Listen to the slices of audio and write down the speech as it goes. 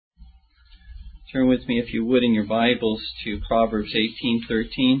Turn with me, if you would, in your Bibles to Proverbs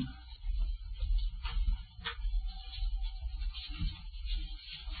 18:13.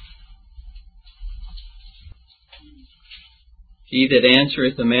 He that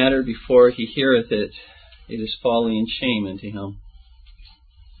answereth a matter before he heareth it, it is folly and shame unto him.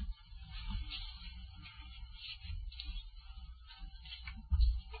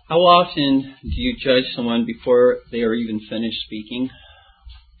 How often do you judge someone before they are even finished speaking?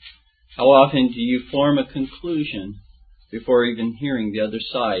 How often do you form a conclusion before even hearing the other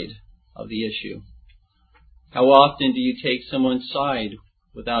side of the issue? How often do you take someone's side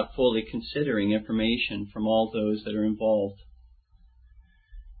without fully considering information from all those that are involved?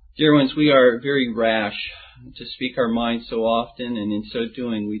 Dear ones, we are very rash to speak our minds so often, and in so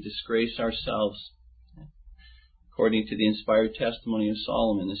doing we disgrace ourselves, according to the inspired testimony of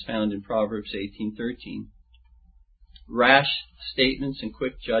Solomon as found in Proverbs 18:13. Rash statements and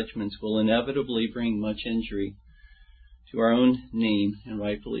quick judgments will inevitably bring much injury to our own name, and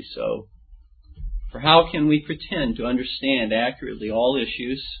rightfully so. For how can we pretend to understand accurately all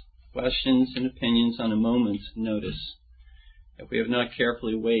issues, questions, and opinions on a moment's notice if we have not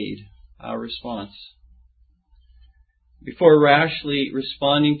carefully weighed our response? Before rashly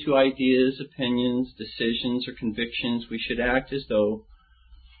responding to ideas, opinions, decisions, or convictions, we should act as though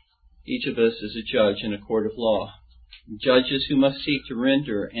each of us is a judge in a court of law. Judges who must seek to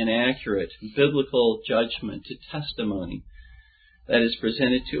render an accurate biblical judgment to testimony that is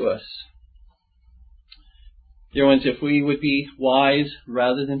presented to us. Dear ones, if we would be wise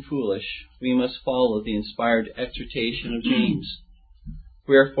rather than foolish, we must follow the inspired exhortation of James.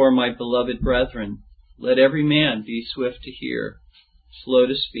 Wherefore, my beloved brethren, let every man be swift to hear, slow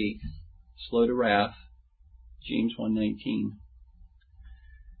to speak, slow to wrath. James 1:19.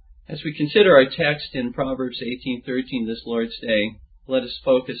 As we consider our text in Proverbs 18:13 this Lord's Day, let us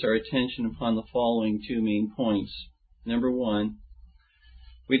focus our attention upon the following two main points. Number one,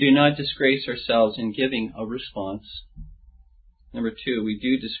 we do not disgrace ourselves in giving a response. Number two, we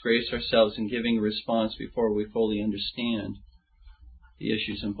do disgrace ourselves in giving a response before we fully understand the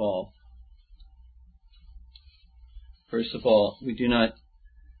issues involved. First of all, we do not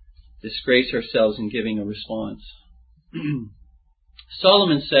disgrace ourselves in giving a response.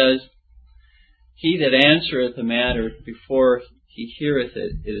 Solomon says, he that answereth a matter before he heareth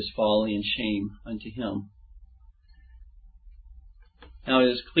it, it is folly and shame unto him. Now it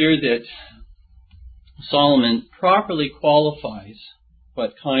is clear that Solomon properly qualifies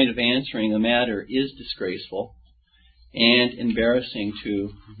what kind of answering a matter is disgraceful and embarrassing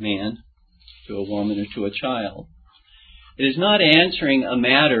to man, to a woman, or to a child. It is not answering a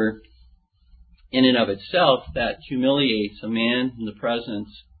matter in and of itself that humiliates a man in the presence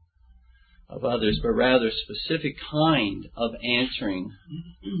of others, but rather a specific kind of answering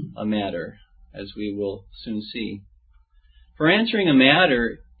a matter, as we will soon see. For answering a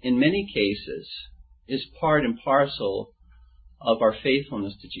matter, in many cases, is part and parcel of our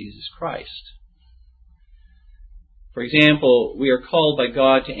faithfulness to Jesus Christ. For example, we are called by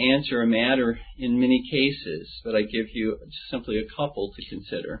God to answer a matter in many cases, but I give you simply a couple to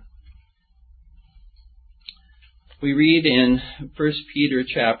consider. We read in 1 Peter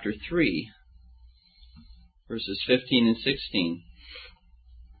chapter 3, verses 15 and 16.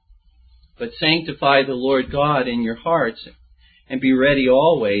 But sanctify the Lord God in your hearts, and be ready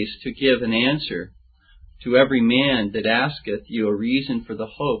always to give an answer to every man that asketh you a reason for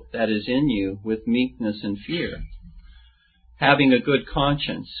the hope that is in you with meekness and fear, having a good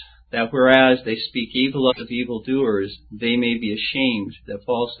conscience, that whereas they speak evil of evildoers, they may be ashamed that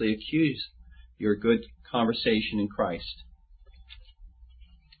falsely accuse your good conversation in Christ.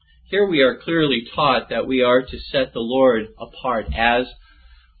 Here we are clearly taught that we are to set the Lord apart as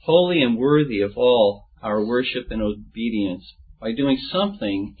holy and worthy of all our worship and obedience by doing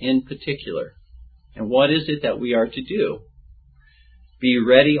something in particular. And what is it that we are to do? Be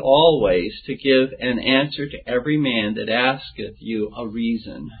ready always to give an answer to every man that asketh you a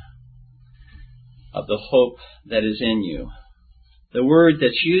reason of the hope that is in you. The word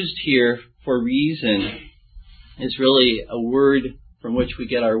that's used here for reason is really a word from which we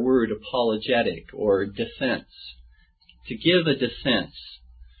get our word apologetic or defense. To give a defense.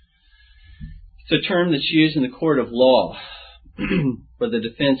 It's a term that's used in the court of law for the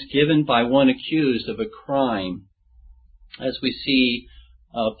defense given by one accused of a crime. As we see,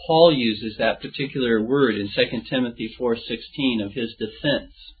 Paul uses that particular word in 2 Timothy 4:16 of his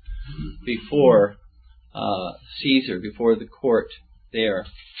defense before Caesar, before the court there.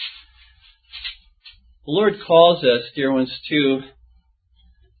 The Lord calls us, dear ones, to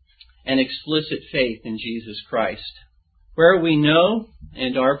an explicit faith in Jesus Christ, where we know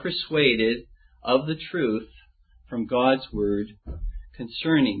and are persuaded of the truth from God's Word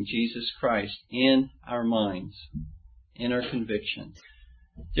concerning Jesus Christ in our minds, in our convictions.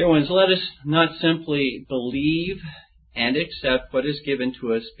 Dear ones, let us not simply believe and accept what is given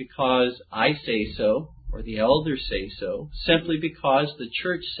to us because I say so, or the elders say so, simply because the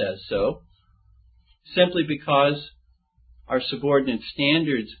church says so, simply because our subordinate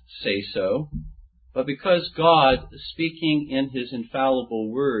standards say so, but because God, speaking in His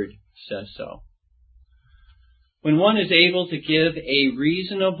infallible Word, says so. When one is able to give a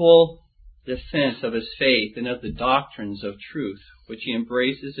reasonable defense of his faith and of the doctrines of truth, which he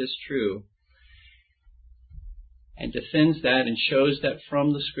embraces as true, and defends that and shows that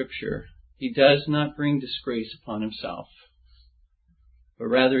from the Scripture, he does not bring disgrace upon himself, but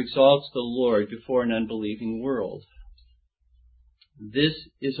rather exalts the Lord before an unbelieving world. This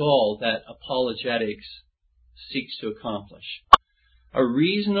is all that apologetics seeks to accomplish. A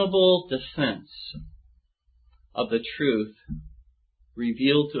reasonable defense of the truth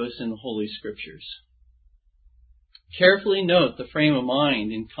revealed to us in the Holy Scriptures. Carefully note the frame of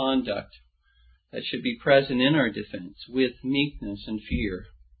mind and conduct that should be present in our defense with meekness and fear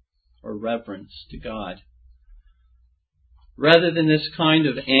or reverence to God. Rather than this kind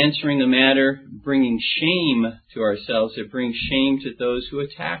of answering the matter, bringing shame to ourselves, it brings shame to those who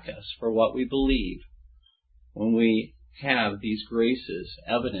attack us for what we believe when we have these graces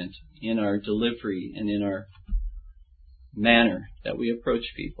evident in our delivery and in our manner that we approach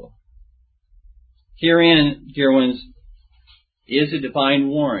people. Herein, dear ones, is a divine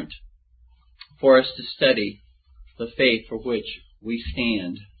warrant for us to study the faith for which we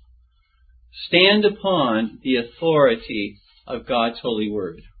stand. Stand upon the authority of God's holy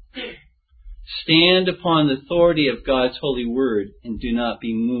word. Stand upon the authority of God's holy word and do not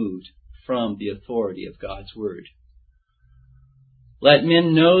be moved from the authority of God's word. Let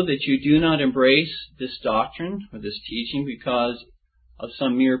men know that you do not embrace this doctrine or this teaching because of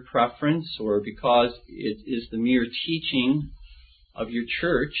some mere preference or because it is the mere teaching of your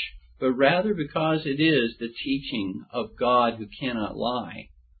church, but rather because it is the teaching of God who cannot lie,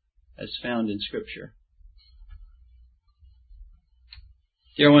 as found in Scripture.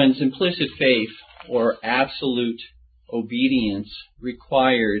 Dear ones, implicit faith or absolute obedience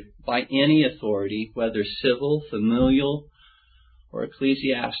required by any authority, whether civil, familial, or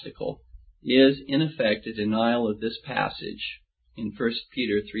ecclesiastical, is in effect a denial of this passage in 1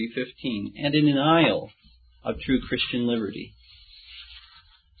 Peter 3:15 and a denial of true Christian liberty.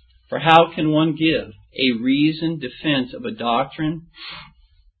 For how can one give a reasoned defense of a doctrine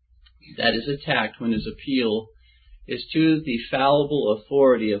that is attacked when his appeal is to the fallible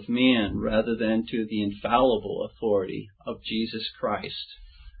authority of man rather than to the infallible authority of Jesus Christ,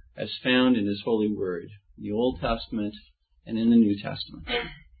 as found in His holy word, in the Old Testament and in the New Testament?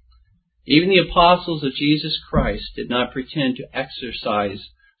 Even the apostles of Jesus Christ did not pretend to exercise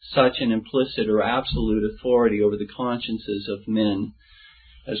such an implicit or absolute authority over the consciences of men,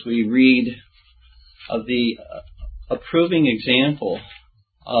 as we read of the approving example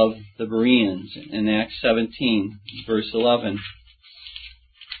of the Bereans in Acts 17, verse 11.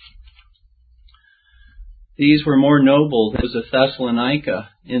 These were more noble than those of Thessalonica,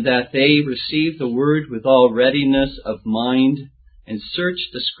 in that they received the word with all readiness of mind and searched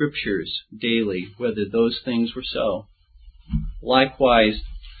the Scriptures daily, whether those things were so. Likewise,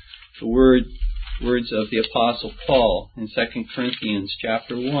 the words of the Apostle Paul in 2 Corinthians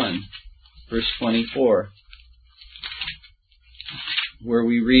chapter 1, verse 24, where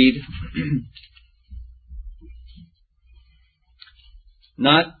we read,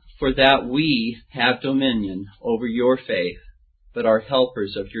 "Not for that we have dominion over your faith, but are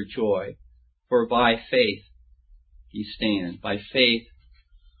helpers of your joy. For by faith ye stand," by faith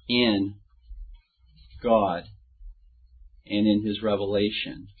in God and in His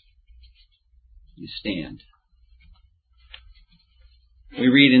revelation you stand. We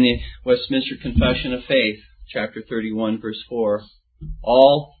read in the Westminster Confession of Faith, chapter 31, verse 4,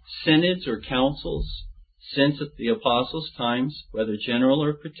 "All synods or councils since the apostles' times, whether general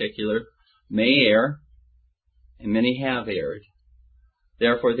or particular, may err, and many have erred.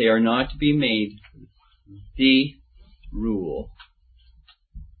 Therefore they are not to be made the rule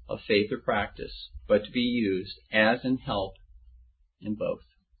of faith or practice, but to be used as an help in both.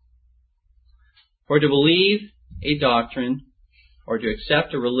 For to believe a doctrine or to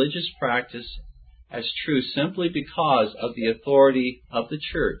accept a religious practice as true simply because of the authority of the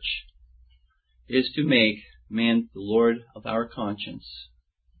church is to make man the Lord of our conscience.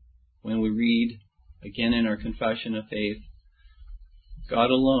 When we read again in our confession of faith, God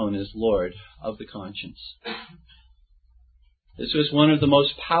alone is Lord of the conscience. This was one of the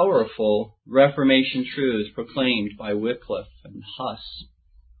most powerful Reformation truths proclaimed by Wycliffe and Huss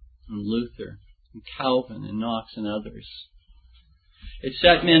and Luther and Calvin and Knox and others. It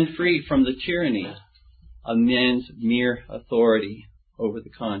set men free from the tyranny of men's mere authority over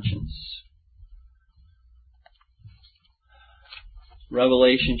the conscience.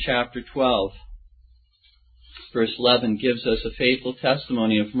 Revelation chapter 12, verse 11 gives us a faithful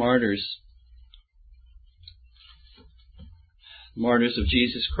testimony of martyrs. Martyrs of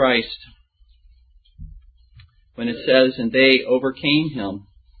Jesus Christ. When it says, and they overcame him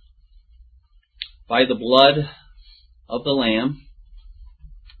by the blood of the Lamb.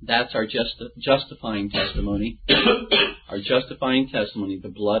 That's our justifying testimony. Our justifying testimony, the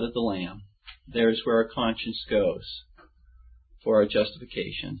blood of the Lamb. There's where our conscience goes for our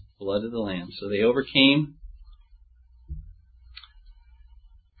justification. Blood of the Lamb. So they overcame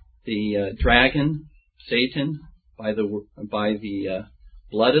the dragon, Satan, by the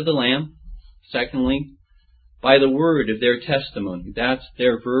blood of the Lamb. Secondly, by the word of their testimony. That's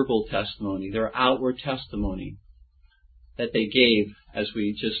their verbal testimony, their outward testimony that they gave, as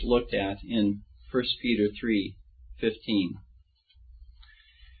we just looked at in 1 Peter 3:15.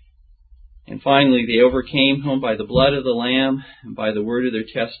 And finally, they overcame him by the blood of the Lamb and by the word of their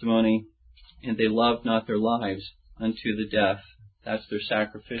testimony, and they loved not their lives unto the death. That's their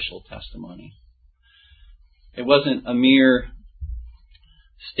sacrificial testimony. It wasn't a mere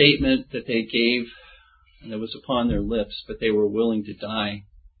statement that they gave and that was upon their lips, but they were willing to die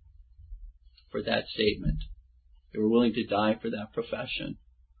for that statement. They were willing to die for that profession.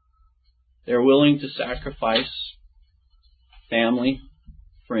 They were willing to sacrifice family,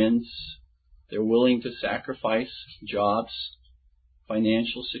 friends. They were willing to sacrifice jobs,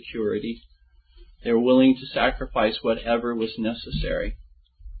 financial security. They were willing to sacrifice whatever was necessary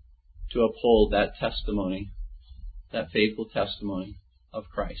to uphold that testimony, that faithful testimony of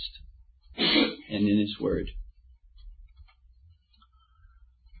Christ and in His Word.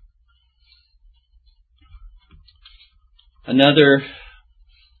 Another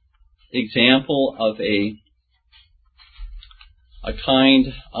example of a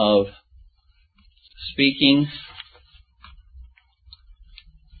kind of speaking,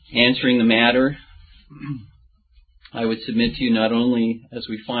 answering the matter, I would submit to you not only as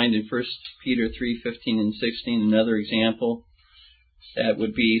we find in 1 Peter 3:15 and 16, another example that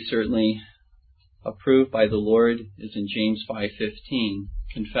would be certainly approved by the Lord is in James 5:15.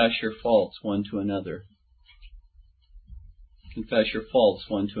 Confess your faults one to another. Confess your faults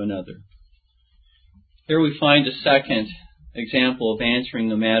one to another. Here we find a second example of answering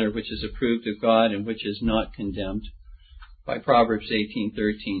the matter which is approved of God and which is not condemned by Proverbs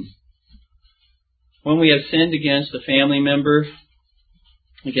 18:13. When we have sinned against a family member,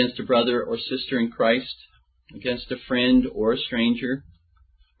 against a brother or sister in Christ, against a friend or a stranger,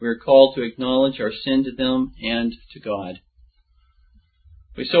 we are called to acknowledge our sin to them and to God.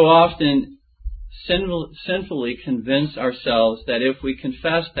 We so often sinfully convince ourselves that if we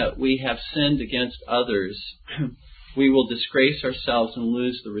confess that we have sinned against others, we will disgrace ourselves and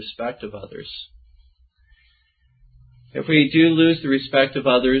lose the respect of others. If we do lose the respect of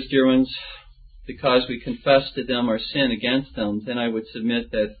others, dear ones, because we confess to them our sin against them, then I would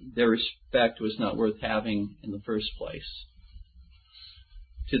submit that their respect was not worth having in the first place.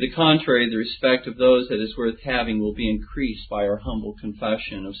 To the contrary, the respect of those that is worth having will be increased by our humble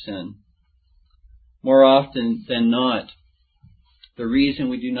confession of sin. More often than not, the reason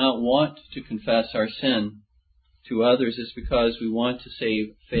we do not want to confess our sin to others is because we want to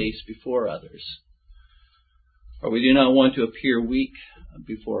save face before others, or we do not want to appear weak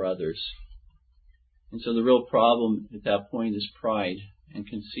before others. And so the real problem at that point is pride and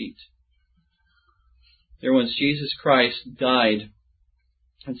conceit. There, once Jesus Christ died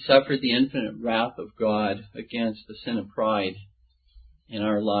and suffered the infinite wrath of God against the sin of pride in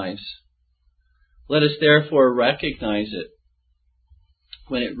our lives, let us therefore recognize it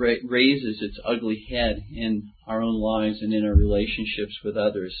when it raises its ugly head in our own lives and in our relationships with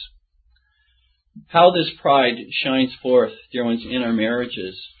others. How this pride shines forth, dear ones, in our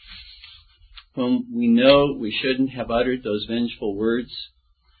marriages, when we know we shouldn't have uttered those vengeful words,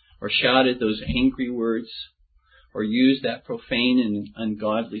 or shouted those angry words, or used that profane and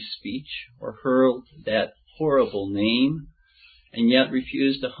ungodly speech, or hurled that horrible name, and yet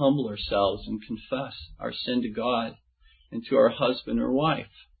refuse to humble ourselves and confess our sin to God and to our husband or wife.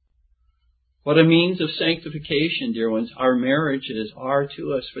 What a means of sanctification, dear ones, our marriages are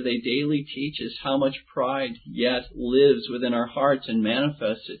to us, for they daily teach us how much pride yet lives within our hearts and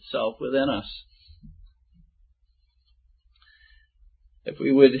manifests itself within us. If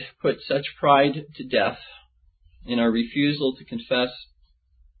we would put such pride to death, in our refusal to confess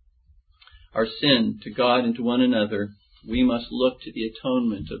our sin to God and to one another, we must look to the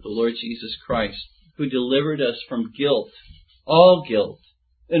atonement of the Lord Jesus Christ, who delivered us from guilt,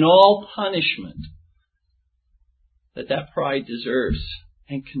 and all punishment that pride deserves,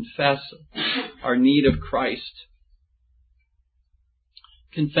 and confess our need of Christ.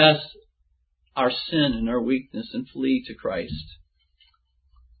 Confess our sin and our weakness and flee to Christ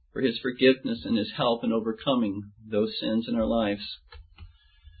for His forgiveness and His help in overcoming those sins in our lives.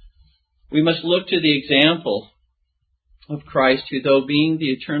 We must look to the example of Christ, who, though being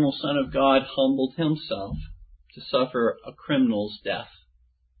the eternal Son of God, humbled Himself to suffer a criminal's death.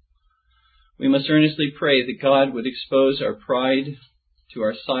 We must earnestly pray that God would expose our pride to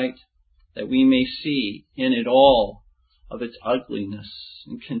our sight, that we may see in it all of its ugliness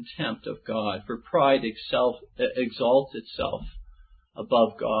and contempt of God. For pride exalts itself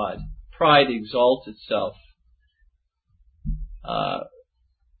above God. Pride exalts itself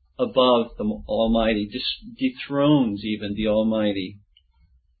above the Almighty, dethrones even the Almighty.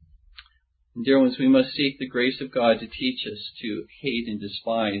 And dear ones, we must seek the grace of God to teach us to hate and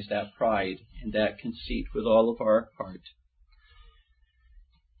despise that pride and that conceit with all of our heart.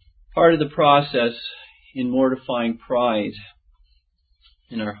 Part of the process in mortifying pride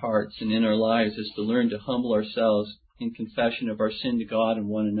in our hearts and in our lives is to learn to humble ourselves in confession of our sin to God and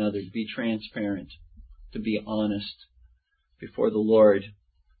one another, to be transparent, to be honest before the Lord.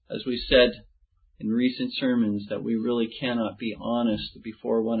 As we said in recent sermons, that we really cannot be honest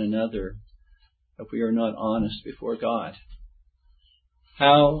before one another if we are not honest before God.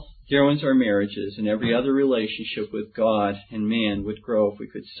 How, dear ones, our marriages and every other relationship with God and man would grow if we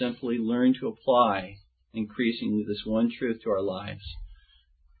could simply learn to apply increasingly this one truth to our lives.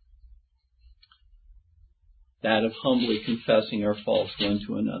 That of humbly confessing our faults one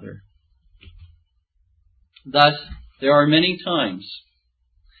to another. Thus, there are many times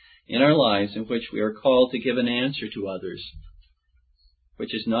in our lives in which we are called to give an answer to others,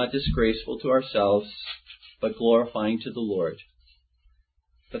 which is not disgraceful to ourselves, but glorifying to the Lord.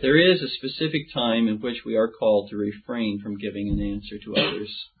 But there is a specific time in which we are called to refrain from giving an answer to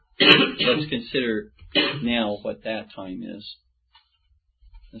others. Let's consider now what that time is.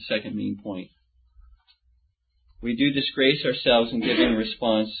 The second main point. We do disgrace ourselves in giving a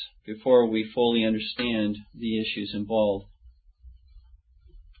response before we fully understand the issues involved.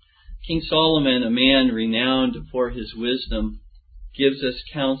 King Solomon, a man renowned for his wisdom, gives us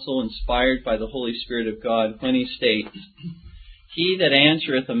counsel inspired by the Holy Spirit of God when he states, "He that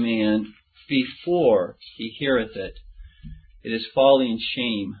answereth a man before he heareth it, it is folly and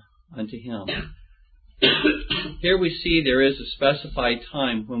shame unto him." Here we see there is a specified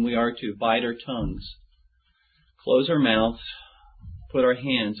time when we are to bite our tongues, close our mouths, put our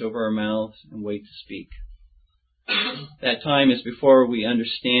hands over our mouths, and wait to speak. That time is before we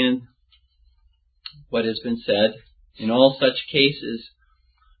understand what has been said. In all such cases,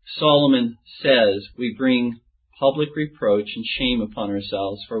 Solomon says, we bring public reproach and shame upon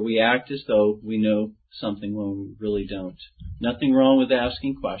ourselves, for we act as though we know something when we really don't. Nothing wrong with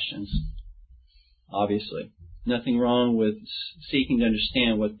asking questions, obviously. Nothing wrong with seeking to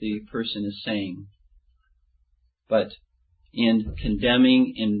understand what the person is saying. But in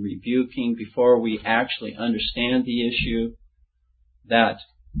condemning and rebuking before we actually understand the issue, that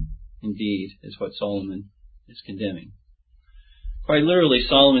indeed is what Solomon is condemning. Quite literally,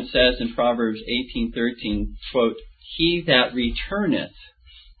 Solomon says in Proverbs 18:13, quote, "He that returneth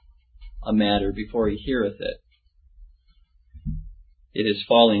a matter before he heareth it, it is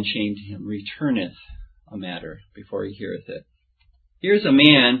folly and shame to him." Returneth a matter before he heareth it. Here's a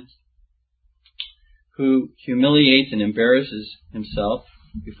man who humiliates and embarrasses himself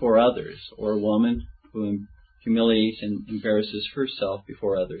before others, or a woman who humiliates and embarrasses herself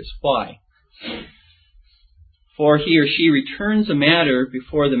before others. Why? For he or she returns a matter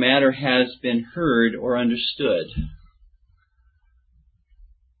before the matter has been heard or understood.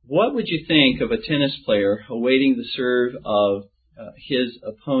 What would you think of a tennis player awaiting the serve of his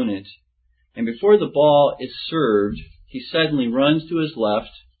opponent, and before the ball is served, he suddenly runs to his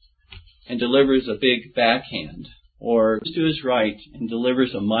left and delivers a big backhand, or to his right and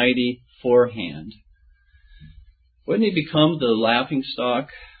delivers a mighty forehand? Wouldn't he become the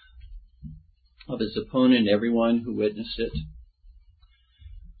laughingstock of his opponent and everyone who witnessed it?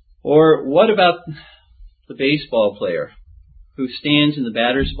 Or what about the baseball player who stands in the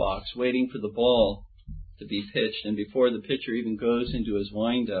batter's box waiting for the ball to be pitched, and before the pitcher even goes into his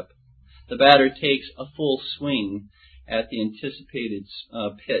windup, the batter takes a full swing at the anticipated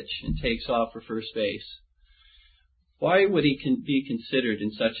pitch and takes off for first base? Why would he be considered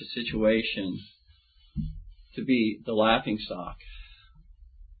in such a situation to be the laughingstock?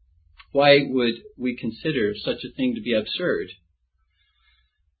 Why would we consider such a thing to be absurd?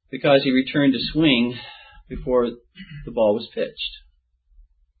 Because he returned to swing before the ball was pitched.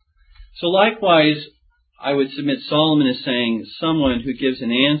 So likewise, I would submit Solomon is saying someone who gives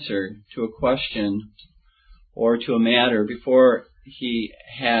an answer to a question or to a matter before he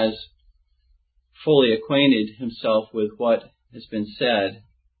has fully acquainted himself with what has been said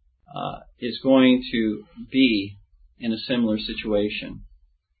is going to be in a similar situation.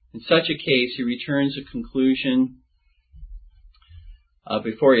 In such a case, he returns a conclusion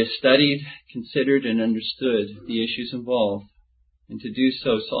before he has studied, considered, and understood the issues involved. And to do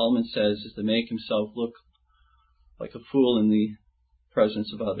so, Solomon says, is to make himself look like a fool in the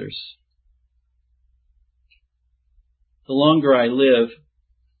presence of others. The longer I live,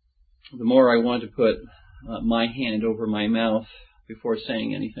 the more I want to put my hand over my mouth before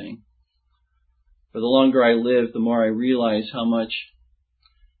saying anything. For the longer I live, the more I realize how much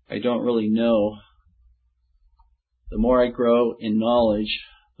I don't really know. The more I grow in knowledge,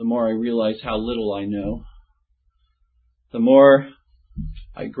 the more I realize how little I know. The more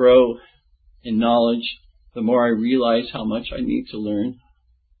I grow in knowledge, the more I realize how much I need to learn.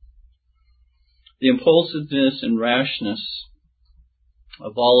 The impulsiveness and rashness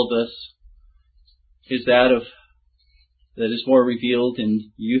of all of us is that is more revealed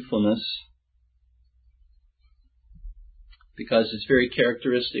in youthfulness, because it's very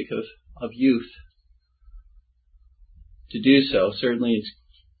characteristic of youth to do so. Certainly it's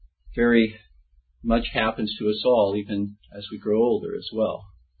very much happens to us all, even as we grow older as well.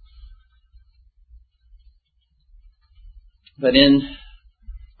 But in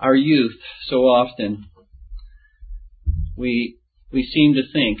our youth, so often, we seem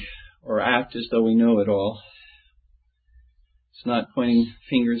to think or act as though we know it all. It's not pointing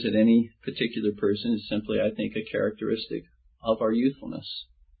fingers at any particular person. It's simply, I think, a characteristic of our youthfulness.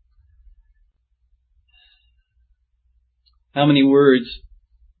 How many words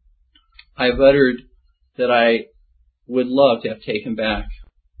I've uttered that I would love to have taken back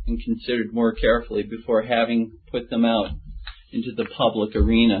and considered more carefully before having put them out into the public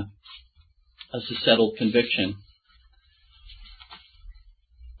arena as a settled conviction.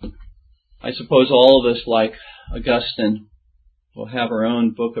 I suppose all of us, like Augustine, will have our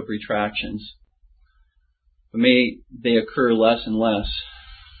own book of retractions. But may they occur less and less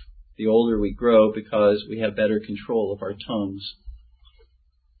the older we grow, because we have better control of our tongues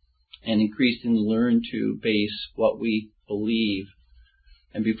and increasingly learn to base what we believe.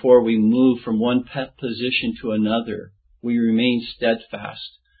 And before we move from one position to another, we remain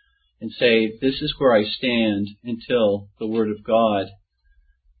steadfast and say, this is where I stand until the Word of God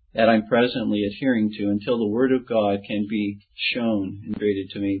that I'm presently adhering to, until the Word of God can be shown and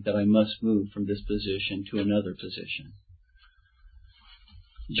graded to me that I must move from this position to another position.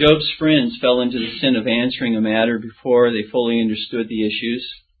 Job's friends fell into the sin of answering a matter before they fully understood the issues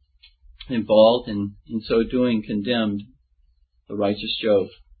involved, and in so doing condemned the righteous Job.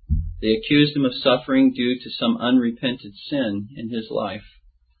 They accused him of suffering due to some unrepented sin in his life,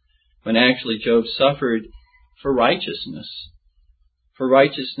 when actually Job suffered for righteousness'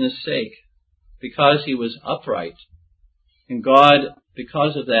 sake, because he was upright. And God,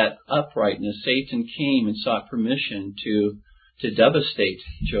 because of that uprightness, Satan came and sought permission to devastate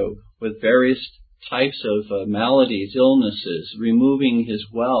Job with various types of maladies, illnesses, removing his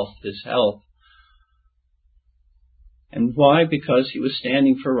wealth, his health. And why? Because he was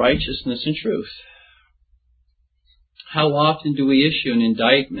standing for righteousness and truth. How often do we issue an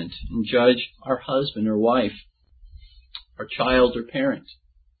indictment and judge our husband or wife, our child or parent,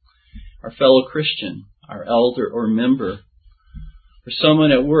 our fellow Christian, our elder or member, or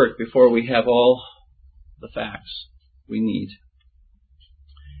someone at work before we have all the facts we need?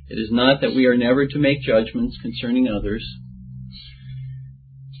 It is not that we are never to make judgments concerning others,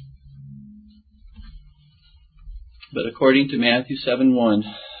 but according to Matthew 7:1,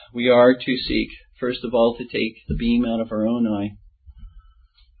 we are to seek, first of all, to take the beam out of our own eye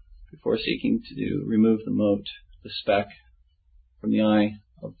before seeking to remove the mote, the speck, from the eye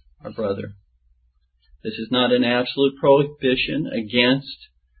of our brother. This is not an absolute prohibition against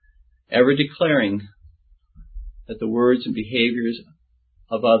ever declaring that the words and behaviors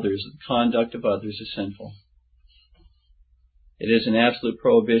of others, the conduct of others is sinful. It is an absolute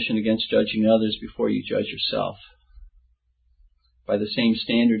prohibition against judging others before you judge yourself by the same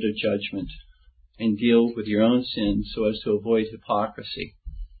standard of judgment, and deal with your own sins so as to avoid hypocrisy.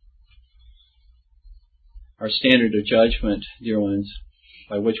 Our standard of judgment, dear ones,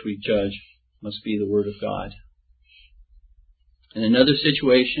 by which we judge, must be the Word of God. In another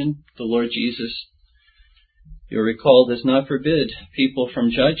situation, the Lord Jesus You'll recall, does not forbid people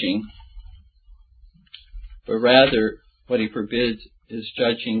from judging, but rather what he forbids is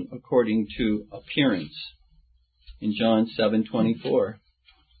judging according to appearance. In John 7:24,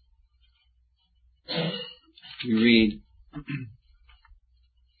 we read,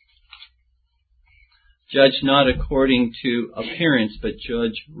 "Judge not according to appearance, but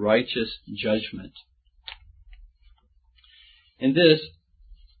judge righteous judgment." In this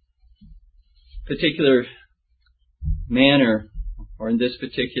particular manner, or in this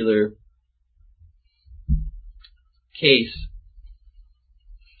particular case,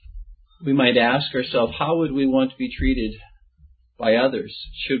 we might ask ourselves, how would we want to be treated by others?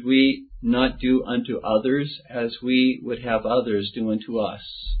 Should we not do unto others as we would have others do unto us?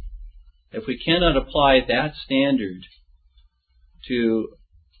 If we cannot apply that standard to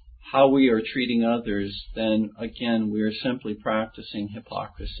how we are treating others, then again we are simply practicing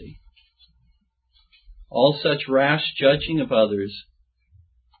hypocrisy. All such rash judging of others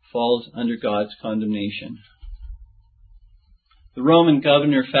falls under God's condemnation. The Roman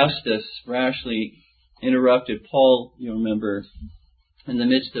governor Festus rashly interrupted Paul, you remember, in the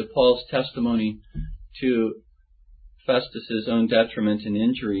midst of Paul's testimony to Festus's own detriment and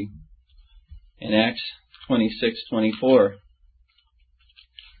injury in Acts 26:24,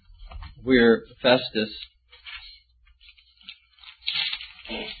 where Festus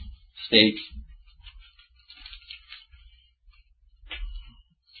states,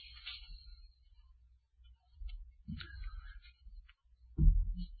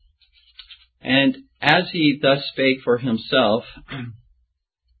 "And as he thus spake for himself,"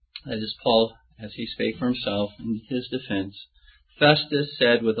 that is Paul, as he spake for himself in his defense, "Festus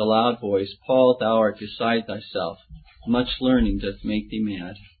said with a loud voice, Paul, thou art beside thyself. Much learning doth make thee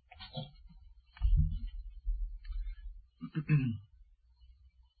mad."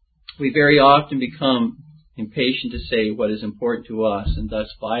 We very often become impatient to say what is important to us and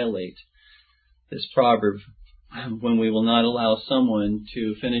thus violate this proverb when we will not allow someone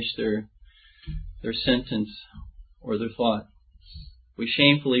to finish their sentence or their thought. We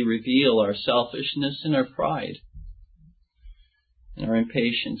shamefully reveal our selfishness and our pride and our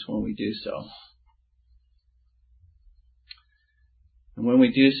impatience when we do so. And when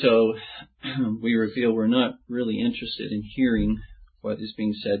we do so, we reveal we're not really interested in hearing what is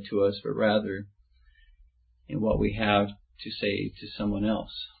being said to us, but rather in what we have to say to someone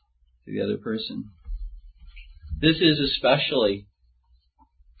else, to the other person. This is especially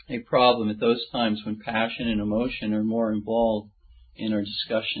a problem at those times when passion and emotion are more involved in our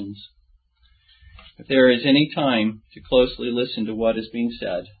discussions. If there is any time to closely listen to what is being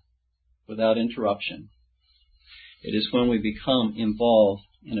said without interruption, it is when we become involved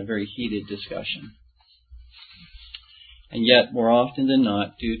in a very heated discussion. And yet, more often than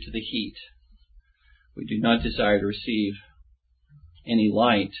not, due to the heat, we do not desire to receive any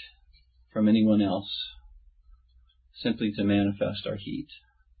light from anyone else, simply to manifest our heat.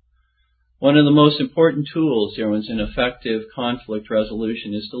 One of the most important tools, dear ones, in effective conflict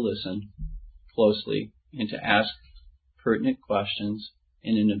resolution is to listen closely and to ask pertinent questions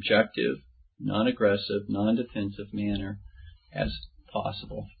in an objective, non-aggressive, non-defensive manner as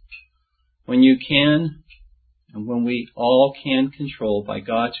possible. When you can, and when we all can control, by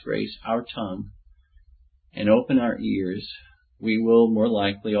God's grace, our tongue and open our ears, we will more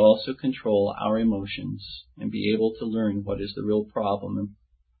likely also control our emotions and be able to learn what is the real problem,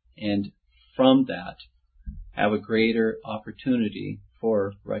 and from that have a greater opportunity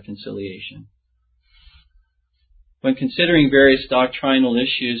for reconciliation. When considering various doctrinal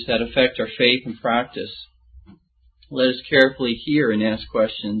issues that affect our faith and practice, let us carefully hear and ask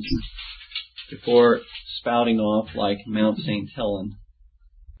questions before spouting off like Mount St. Helen.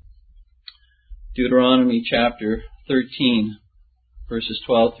 Deuteronomy chapter 13, verses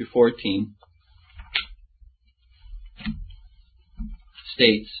 12 through 14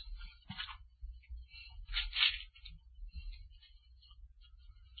 states,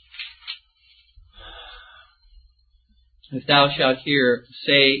 "If thou shalt hear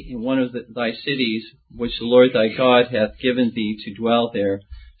say in one of thy cities, which the Lord thy God hath given thee to dwell there,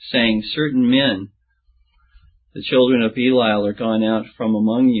 saying, Certain men, the children of Belial, are gone out from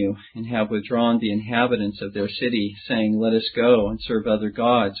among you, and have withdrawn the inhabitants of their city, saying, Let us go and serve other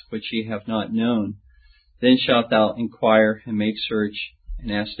gods, which ye have not known. Then shalt thou inquire and make search, and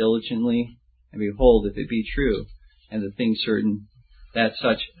ask diligently, and behold, if it be true, and the thing certain, that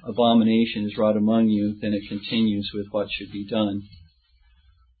such abomination is wrought among you, then it continues with what should be done."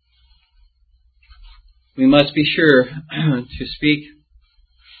 We must be sure to speak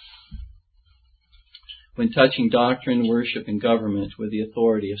when touching doctrine, worship, and government with the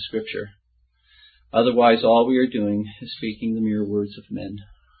authority of Scripture. Otherwise, all we are doing is speaking the mere words of men.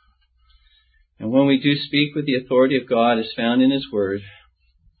 And when we do speak with the authority of God as found in His Word,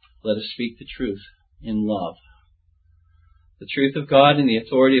 let us speak the truth in love. The truth of God and the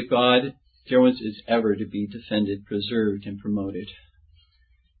authority of God, dear ones, is ever to be defended, preserved, and promoted.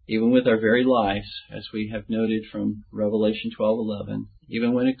 Even with our very lives, as we have noted from Revelation 12:11,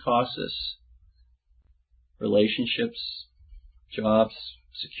 even when it costs us relationships, jobs,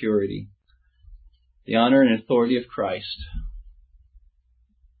 security, the honor and authority of Christ,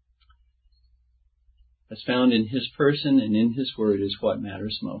 as found in His person and in His Word, is what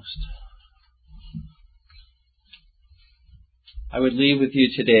matters most. I would leave with you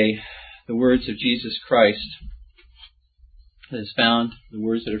today the words of Jesus Christ, the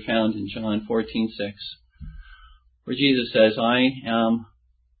words that are found in John 14:6, where Jesus says, I am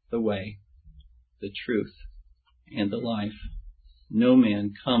the way, the truth, and the life. No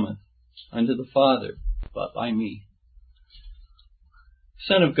man cometh unto the Father but by me.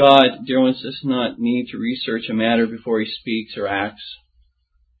 The Son of God, dear ones, does not need to research a matter before He speaks or acts,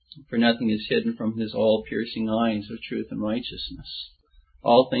 for nothing is hidden from His all-piercing eyes of truth and righteousness.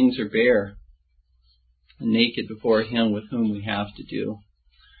 All things are bare and naked before Him with whom we have to do.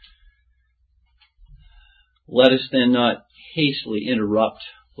 Let us then not hastily interrupt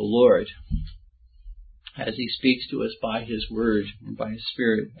the Lord as He speaks to us by His Word and by His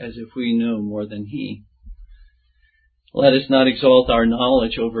Spirit, as if we know more than He. Let us not exalt our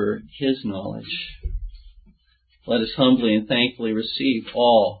knowledge over His knowledge. Let us humbly and thankfully receive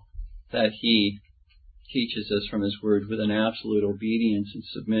all that He teaches us from His Word with an absolute obedience and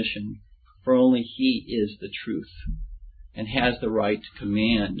submission, for only He is the truth and has the right to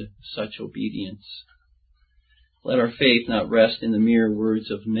command such obedience. Let our faith not rest in the mere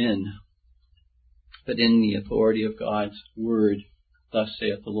words of men, but in the authority of God's Word. Thus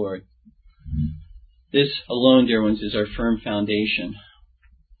saith the Lord. This alone, dear ones, is our firm foundation.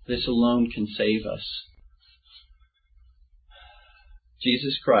 This alone can save us.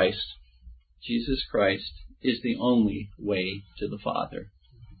 Jesus Christ is the only way to the Father,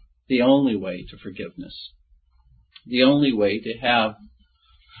 the only way to forgiveness, the only way to have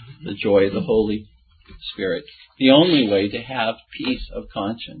the joy of the Holy Spirit, the only way to have peace of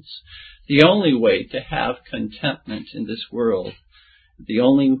conscience, the only way to have contentment in this world, the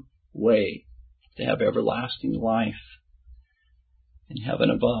only way to have everlasting life in heaven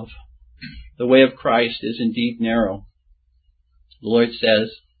above. The way of Christ is indeed narrow. The Lord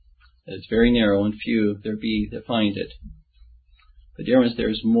says that it's very narrow and few there be that find it. But dear ones, there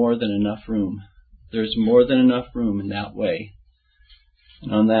is more than enough room. There is more than enough room in that way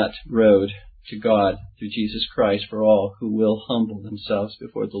and on that road to God through Jesus Christ for all who will humble themselves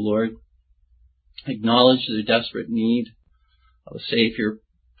before the Lord, acknowledge their desperate need of a Savior,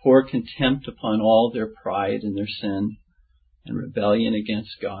 pour contempt upon all their pride and their sin and rebellion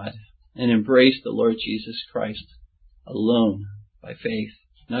against God, and embrace the Lord Jesus Christ alone by faith,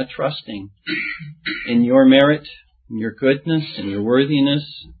 not trusting in your merit, in your goodness, in your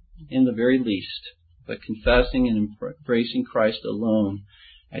worthiness, in the very least, but confessing and embracing Christ alone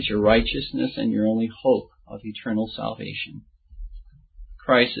as your righteousness and your only hope of eternal salvation.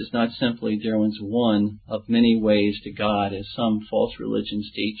 Christ is not simply, dear ones, one of many ways to God, as some false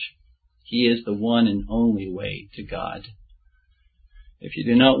religions teach. He is the one and only way to God. If you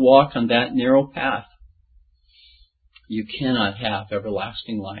do not walk on that narrow path, you cannot have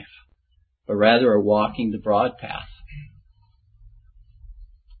everlasting life, but rather are walking the broad path,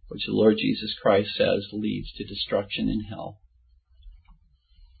 which the Lord Jesus Christ says leads to destruction in hell.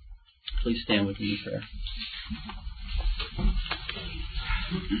 Please stand with me in prayer.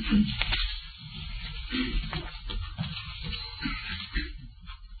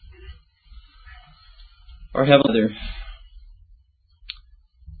 Our Heavenly Father,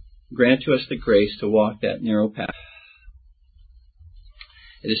 grant to us the grace to walk that narrow path.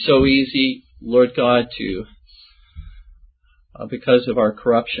 It is so easy, Lord God, to, because of our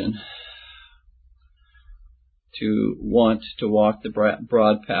corruption, to want to walk the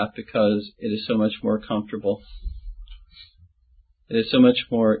broad path because it is so much more comfortable. It is so much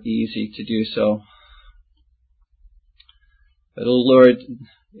more easy to do so. But, O Lord,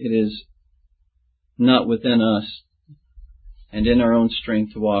 it is not within us and in our own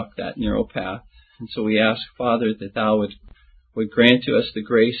strength to walk that narrow path. And so we ask, Father, that Thou would grant to us the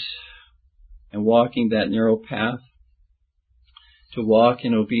grace in walking that narrow path, to walk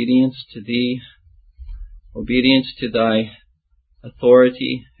in obedience to Thee, obedience to Thy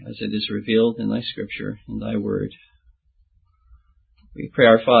authority as it is revealed in Thy Scripture, in Thy Word. We pray,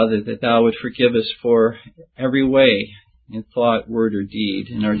 our Father, that Thou would forgive us for every way, in thought, word, or deed,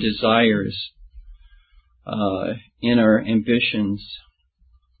 in our desires in our ambitions.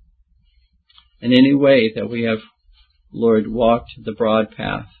 In any way that we have, Lord, walked the broad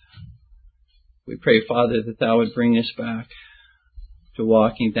path, we pray, Father, that Thou would bring us back to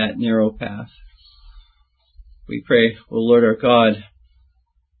walking that narrow path. We pray, O Lord our God,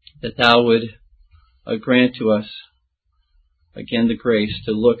 that Thou would grant to us again the grace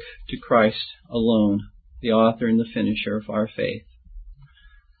to look to Christ alone, the author and the finisher of our faith.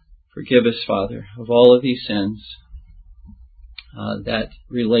 Forgive us, Father, of all of these sins that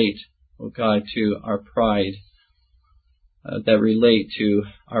relate, O God, to our pride, that relate to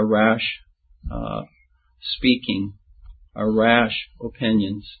our rash speaking, our rash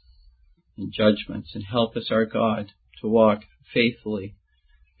opinions and judgments, and help us, our God, to walk faithfully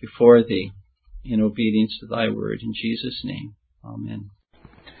before Thee in obedience to Thy word. In Jesus' name, amen.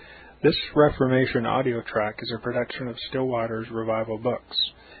 This Reformation audio track is a production of Still Waters Revival Books.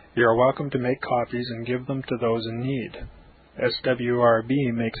 You are welcome to make copies and give them to those in need.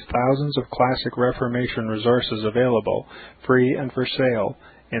 SWRB makes thousands of classic Reformation resources available, free and for sale,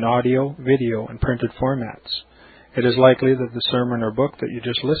 in audio, video, and printed formats. It is likely that the sermon or book that you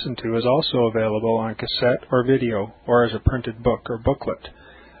just listened to is also available on cassette or video, or as a printed book or booklet.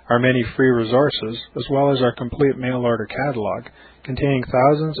 Our many free resources, as well as our complete mail-order catalog, containing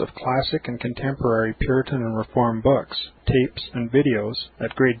thousands of classic and contemporary Puritan and Reformed books, tapes, and videos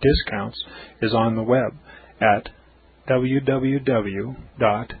at great discounts, is on the web at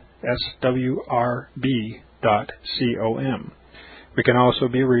www.swrb.com. We can also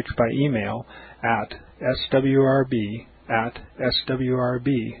be reached by email at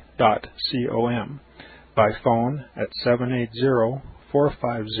swrb@swrb.com, by phone at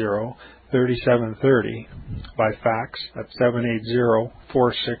 780-450-3730, by fax at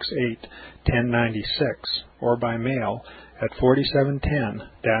 780-468-1096, or by mail at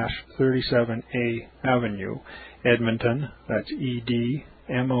 4710-37A Avenue, Edmonton, that's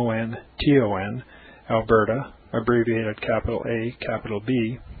Edmonton, Alberta, abbreviated capital A, capital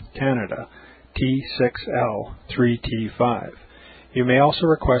B, Canada, T6L3T5. You may also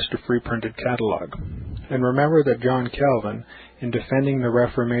request a free printed catalog. And remember that John Calvin, in defending the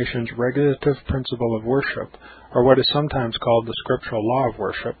Reformation's regulative principle of worship, or what is sometimes called the scriptural law of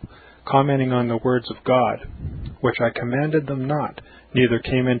worship, commenting on the words of God, which I commanded them not, neither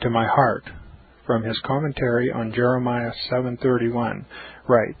came into my heart, from his commentary on Jeremiah 7:31,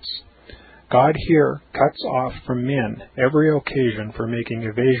 writes, God here cuts off from men every occasion for making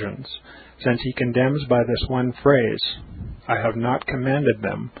evasions, since he condemns by this one phrase, I have not commanded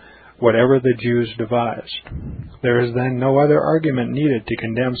them, whatever the Jews devised. There is then no other argument needed to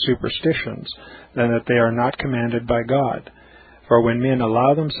condemn superstitions than that they are not commanded by God. For when men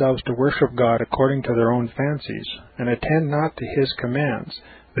allow themselves to worship God according to their own fancies, and attend not to his commands,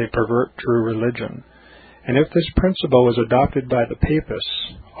 they pervert true religion. And if this principle was adopted by the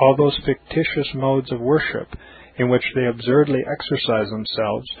papists, all those fictitious modes of worship in which they absurdly exercise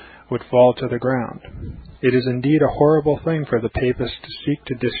themselves would fall to the ground. It is indeed a horrible thing for the papists to seek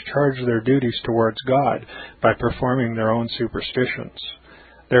to discharge their duties towards God by performing their own superstitions.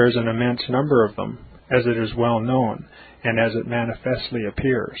 There is an immense number of them, as it is well known, and as it manifestly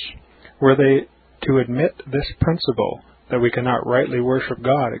appears. Were they to admit this principle, that we cannot rightly worship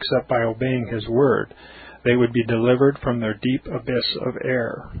God except by obeying his word, they would be delivered from their deep abyss of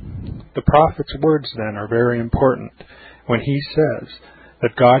error. The prophet's words, then, are very important, when he says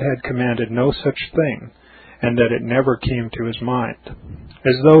that God had commanded no such thing, and that it never came to his mind,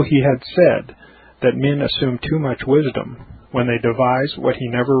 as though he had said that men assume too much wisdom when they devise what he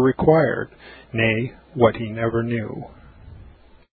never required, nay, what he never knew.